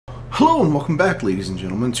Hello and welcome back, ladies and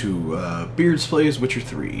gentlemen, to Beards Plays Witcher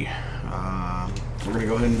 3. We're going to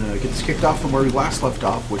go ahead and get this kicked off from where we last left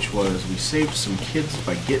off, which was we saved some kids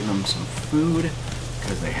by getting them some food,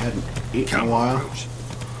 because they hadn't eaten in a while.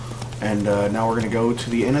 And now we're going to go to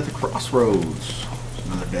the inn at the crossroads.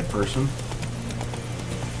 Another dead person.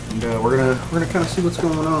 And we're gonna kind of see what's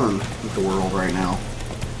going on with the world right now.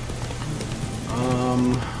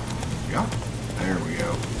 Yeah, there we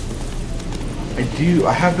go.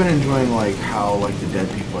 I have been enjoying like how like the dead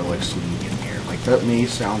people are like swimming in here. Like that may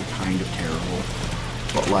sound kind of terrible,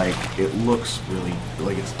 but like it looks really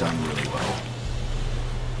like it's done really well.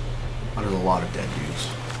 There's a lot of dead dudes.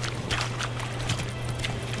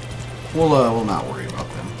 We'll not worry about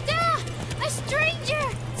them. Ah! A stranger!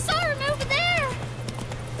 Saw him over there!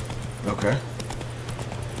 Okay.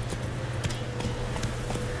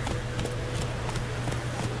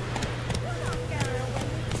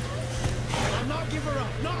 I'll not give her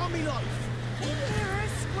up, not on me life. You hear her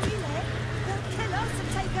squealing? They'll kill us and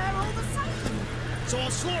take her all the same. So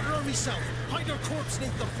I'll slaughter her myself, hide her corpse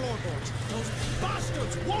beneath the floorboards. Those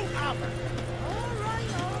bastards won't have her. All right.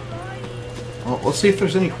 Well, let's see if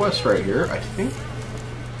there's any quests right here. I think.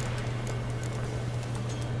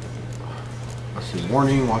 Let's see.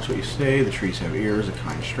 Warning, watch what you say. The trees have ears, a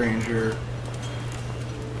kind stranger.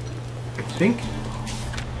 I think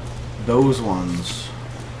those ones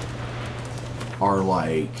are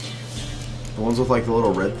like the ones with like the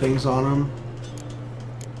little red things on them.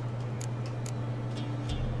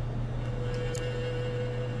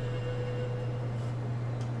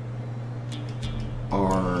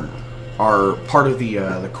 Are part of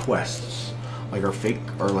the quests, like our fake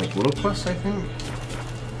or like little quests, I think.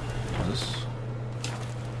 What is this?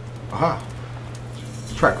 Aha!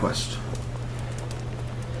 Track quest.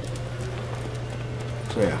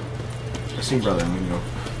 So yeah, I see brother. I'm gonna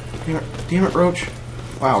go. Damn it, Roach!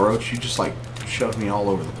 Wow, Roach, you just like shoved me all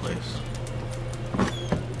over the place.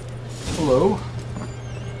 Hello.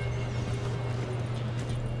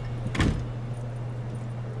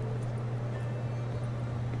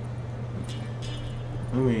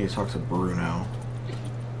 Let me talk to Bruno.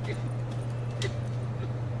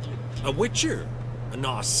 A witcher, and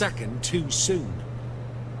not a second too soon.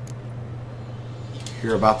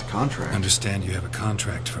 Hear about the contract. Understand you have a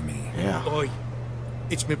contract for me. Yeah. Oi,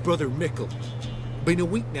 it's my brother Mickle. Been a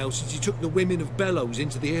week now since he took the women of Bellows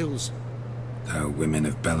into the hills. The women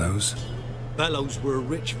of Bellows? Bellows were a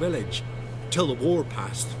rich village, till the war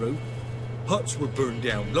passed through. Huts were burned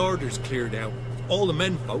down, larders cleared out, all the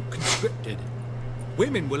menfolk conscripted.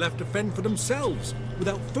 Women were left to fend for themselves,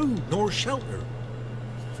 without food nor shelter.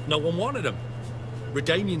 No one wanted them.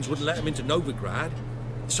 Redanians wouldn't let them into Novigrad,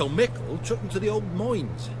 so Mickle took them to the old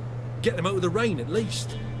mines. Get them out of the rain, at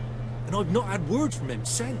least. And I've not had word from him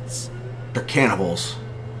since. They're cannibals.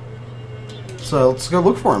 So let's go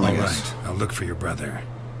look for him, I guess. Alright, I'll look for your brother.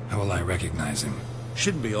 How will I recognize him?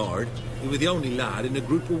 Shouldn't be hard. You were the only lad in a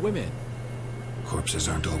group of women. Corpses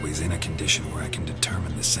aren't always in a condition where I can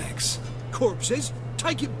determine the sex. Corpses?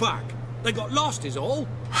 Take it back. They got lost is all.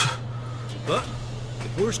 But,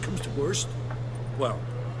 if worst comes to worst, well,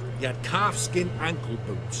 he had calfskin ankle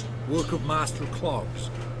boots, work of master clogs.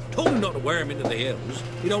 Told him not to wear them into the hills,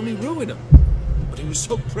 he'd only ruin them. But he was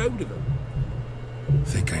so proud of them.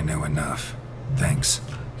 Think I know enough. Thanks.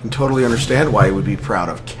 Can totally understand why he would be proud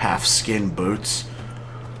of calfskin boots.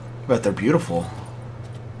 Bet they're beautiful.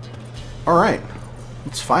 Alright,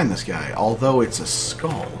 let's find this guy, although it's a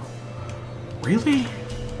skull. Really?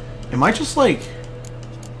 Am I just like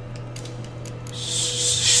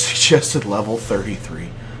suggested level 33?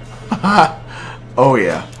 Oh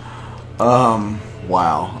yeah.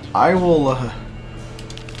 Wow. I will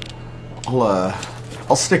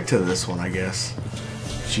I'll stick to this one, I guess.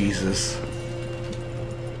 Jesus.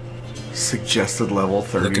 Suggested level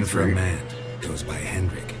 33. Looking for a man. Goes by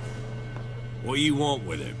Hendrik. What do you want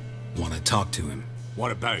with him? Want to talk to him.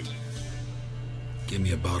 What about? Give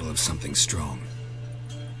me a bottle of something strong.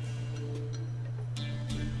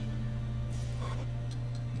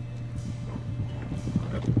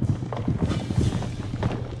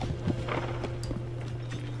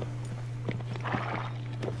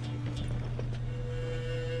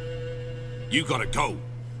 You gotta go.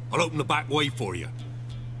 I'll open the back way for you.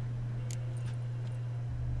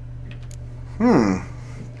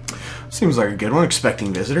 Seems like a good one.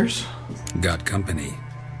 Expecting visitors. Got company.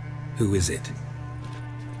 Who is it?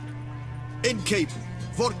 Innkeep,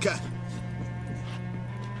 vodka.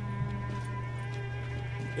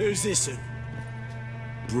 Who's this?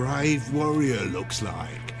 Brave warrior, looks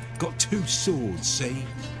like. Got 2 swords, see?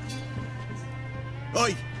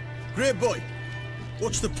 Oi, great boy.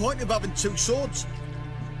 What's the point of having 2 swords?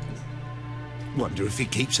 Wonder if he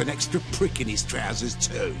keeps an extra prick in his trousers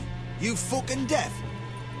too. You fucking deaf?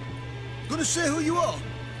 Gonna say who you are?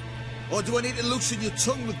 Or do I need to loosen your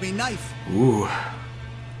tongue with me knife? Ooh.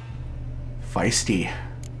 Feisty.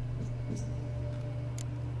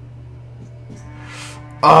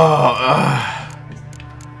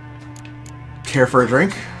 Care for a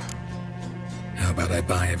drink? How about I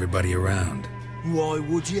buy everybody around? Why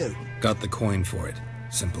would you? Got the coin for it.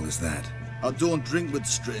 Simple as that. I don't drink with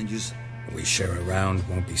strangers. We share a round,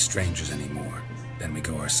 won't be strangers anymore. Then we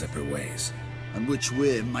go our separate ways. And which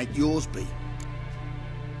way might yours be?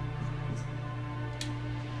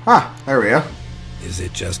 Huh, there we go. Is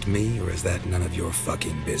it just me, or is that none of your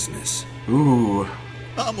fucking business? Ooh.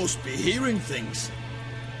 I must be hearing things.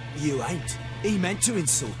 You ain't. He meant to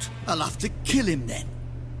insult. I'll have to kill him then.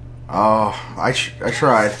 Oh, I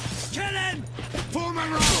tried. Kill him! Form a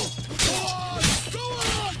row! Go on! Go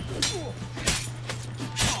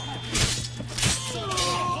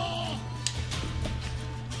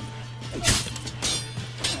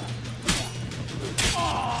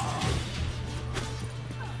on!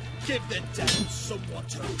 Give the damn someone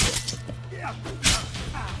to...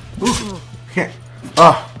 Ooh, can't.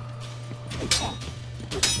 Ah.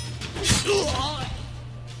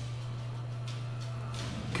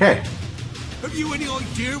 Okay. Have you any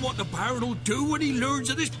idea what the Baron will do when he learns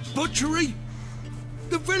of this butchery?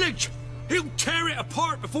 The village! He'll tear it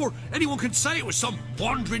apart before anyone can say it was some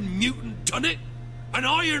wandering mutant done it. An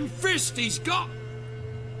iron fist he's got!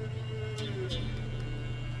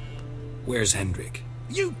 Where's Hendrik?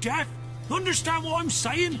 You deaf? Understand what I'm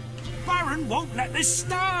saying? Baron won't let this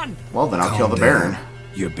stand! Well, then I'll Calm kill the down. Baron.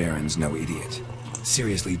 Your Baron's no idiot.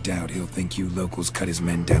 Seriously doubt he'll think you locals cut his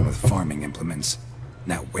men down with farming implements.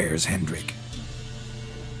 Now where's Hendrik?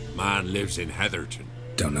 Man lives in Heatherton,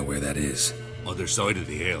 Don't know where that is. other side of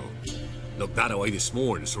the hill. Looked that away this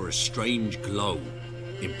morning, saw a strange glow.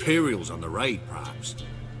 Imperials on the raid, perhaps.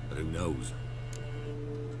 But who knows?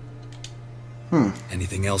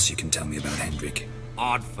 Anything else you can tell me about Hendrik?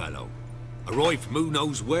 Odd fellow. Arrived from who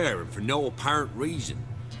knows where and for no apparent reason.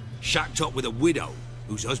 Shacked up with a widow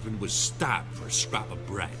whose husband was stabbed for a scrap of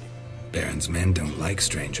bread. Baron's men don't like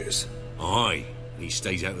strangers. Aye, and he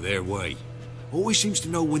stays out of their way. Always seems to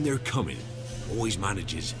know when they're coming. Always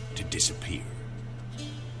manages to disappear.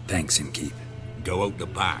 Thanks, Innkeep. Go out the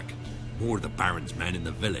back. More of the Baron's men in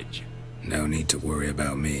the village. No need to worry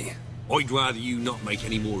about me. I'd rather you not make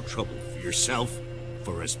any more trouble for yourself,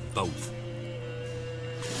 for us both.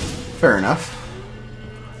 Fair enough.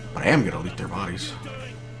 But I am gonna loot their bodies.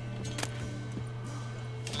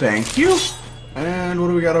 Thank you. And what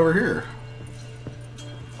do we got over here?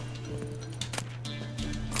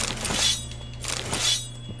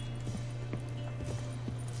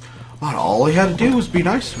 Not all he had to do was be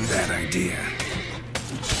nice to me. Bad idea.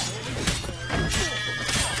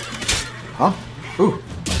 Huh? Ooh.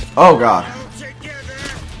 Oh god.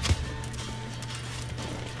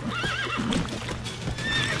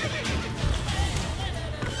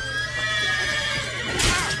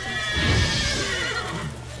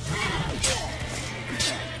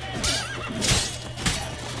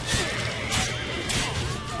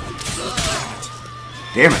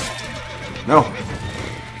 Damn it. No.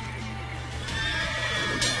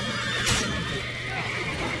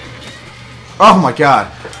 Oh my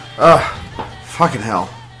god. Fucking hell.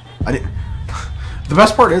 The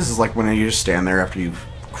best part is like when you just stand there after you've,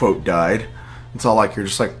 quote, died. It's all like, you're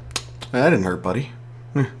just like, that didn't hurt, buddy.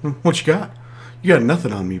 What you got? You got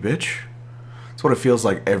nothing on me, bitch. That's what it feels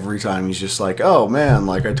like every time he's just like, oh man,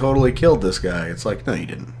 like I totally killed this guy. It's like, no you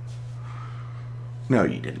didn't. No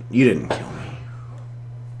you didn't. You didn't kill me.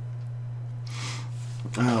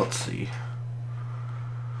 Let's see.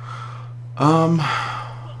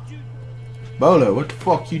 Bolo, what the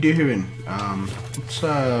fuck you doing? Let's,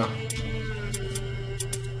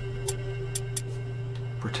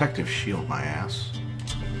 protective shield my ass.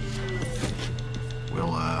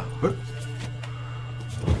 We'll, whoop.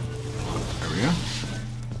 There we go.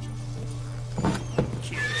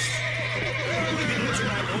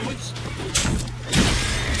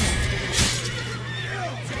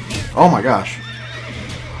 Oh my gosh.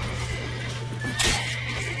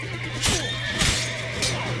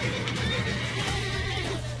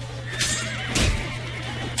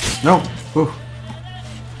 No. Ooh.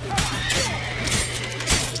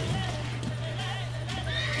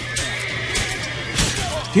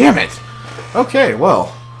 Damn it. Okay,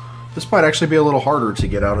 well, this might actually be a little harder to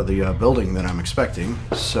get out of the building than I'm expecting.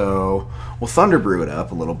 So we'll thunder brew it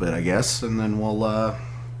up a little bit, I guess, and then we'll, I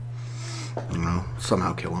don't know,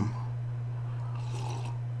 somehow kill him.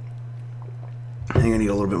 I think I need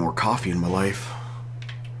a little bit more coffee in my life.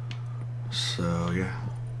 So, yeah.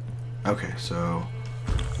 Okay, so...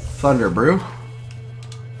 Thunder Brew.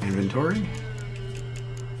 Inventory.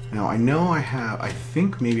 Now, I know I have... I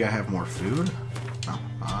think maybe I have more food. Oh,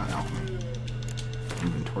 alchemy.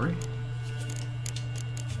 Inventory.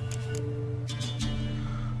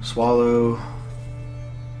 Swallow.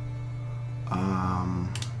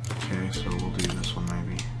 Okay, so we'll do this one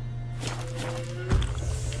maybe.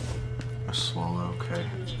 A swallow, okay.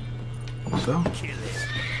 So.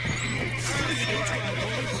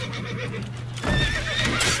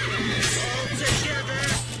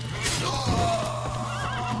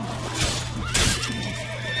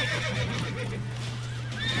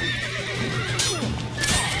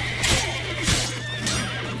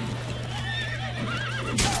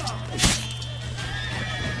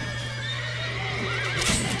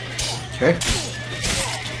 Okay.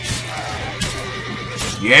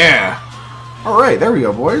 Yeah! Alright, there we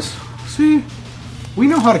go, boys. See? We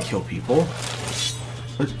know how to kill people.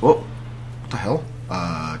 Whoa. What the hell?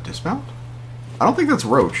 Dismount? I don't think that's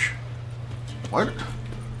Roach. What?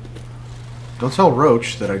 Don't tell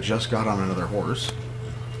Roach that I just got on another horse.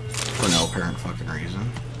 For no apparent fucking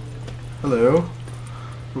reason. Hello?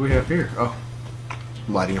 What do we have here? Oh.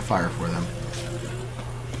 I'm lighting a fire for them.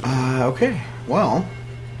 Okay. Well...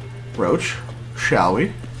 Roach, shall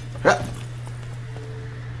we? Yeah.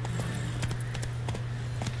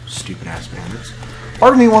 Stupid ass bandits.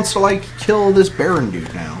 Part of me wants to like kill this Baron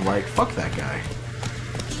dude now. Like, fuck that guy.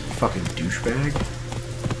 Fucking douchebag.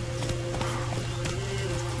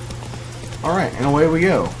 Alright, and away we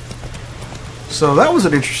go. So that was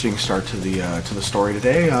an interesting start to the story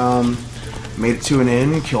today. Made it to an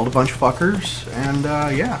inn, killed a bunch of fuckers, and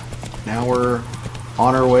yeah. Now we're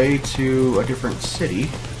on our way to a different city.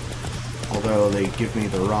 Although they give me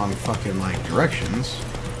the wrong fucking, like, directions.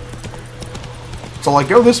 So, like,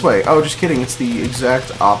 go this way. Oh, just kidding. It's the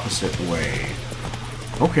exact opposite way.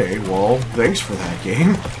 Okay, well, thanks for that,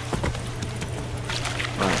 game.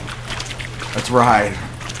 Alright. Let's ride.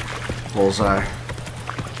 Bullseye.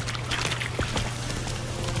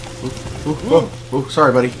 Ooh,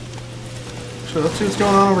 sorry, buddy. So, let's see what's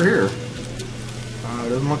going on over here. It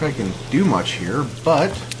doesn't look like I can do much here,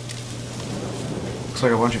 but... Looks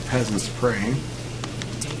like a bunch of peasants praying.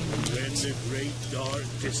 When the great dark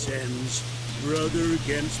descends, brother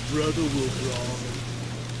against brother will brawl.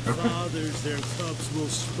 Okay. Fathers their cubs will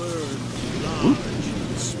spurn, large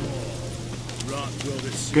and small. Rot will the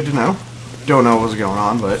Good to know. Don't know what's going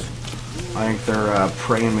on, but I think they're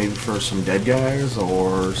praying maybe for some dead guys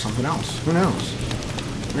or something else. Who knows?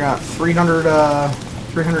 We got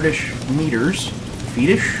 300-ish meters.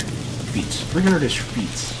 Feet-ish? Feet. 300-ish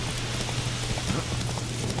feet.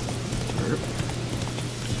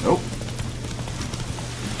 Nope.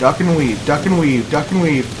 Duck and weave, duck and weave, duck and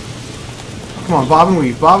weave. Come on, bob and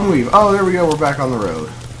weave, bob and weave. Oh, there we go, we're back on the road.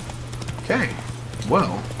 Okay,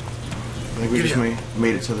 well, I think we just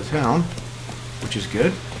made it to the town, which is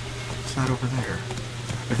good. It's not over there.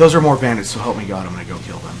 If those are more bandits, so help me God, I'm gonna go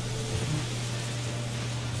kill them.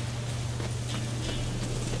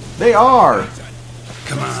 They are!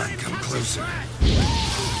 Come on, come closer.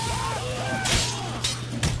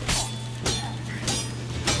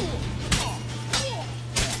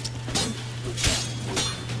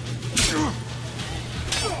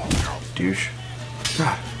 Douche.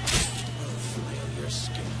 God.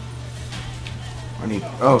 I need...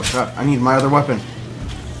 Oh, God. I need my other weapon.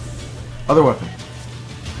 Other weapon.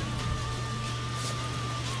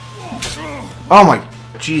 Oh my...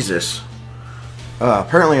 Jesus.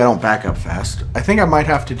 Apparently I don't back up fast. I think I might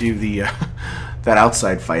have to do the... that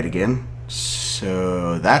outside fight again.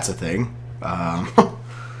 So, that's a thing.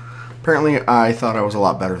 Apparently I thought I was a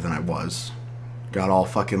lot better than I was. Got all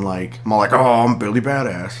fucking like... I'm all like, oh, I'm Billy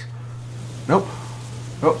Badass. Nope.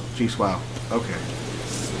 Oh, jeez, wow. Okay.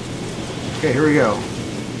 Okay, here we go.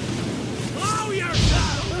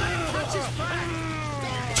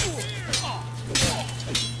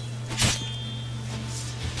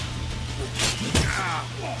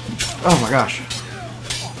 Oh my gosh.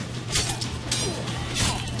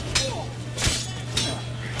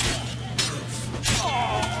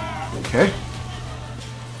 Okay.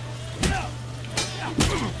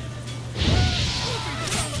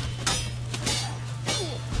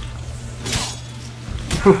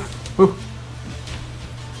 Whew.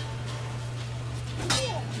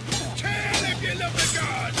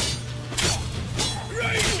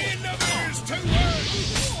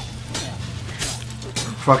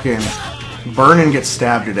 Fucking burn and get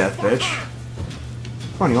stabbed to death, bitch.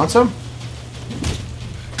 Come on, you want some?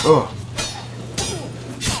 Oh.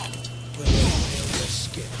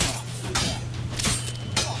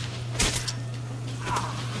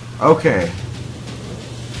 Okay.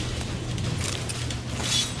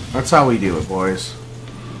 That's how we do it, boys.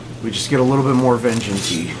 We just get a little bit more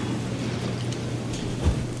vengeance-y.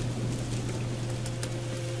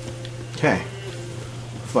 Okay.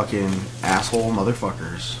 Fucking asshole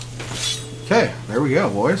motherfuckers. Okay, there we go,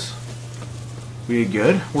 boys. We did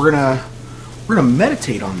good. We're gonna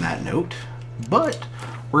meditate on that note, but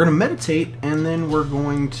we're gonna meditate and then we're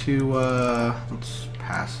going to let's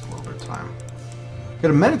pass a little bit of time.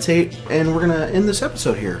 Gonna meditate and we're gonna end this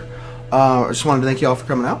episode here. I just wanted to thank you all for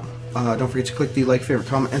coming out. Don't forget to click the like, favorite,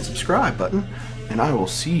 comment, and subscribe button, and I will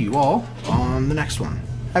see you all on the next one.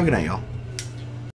 Have a good night, y'all.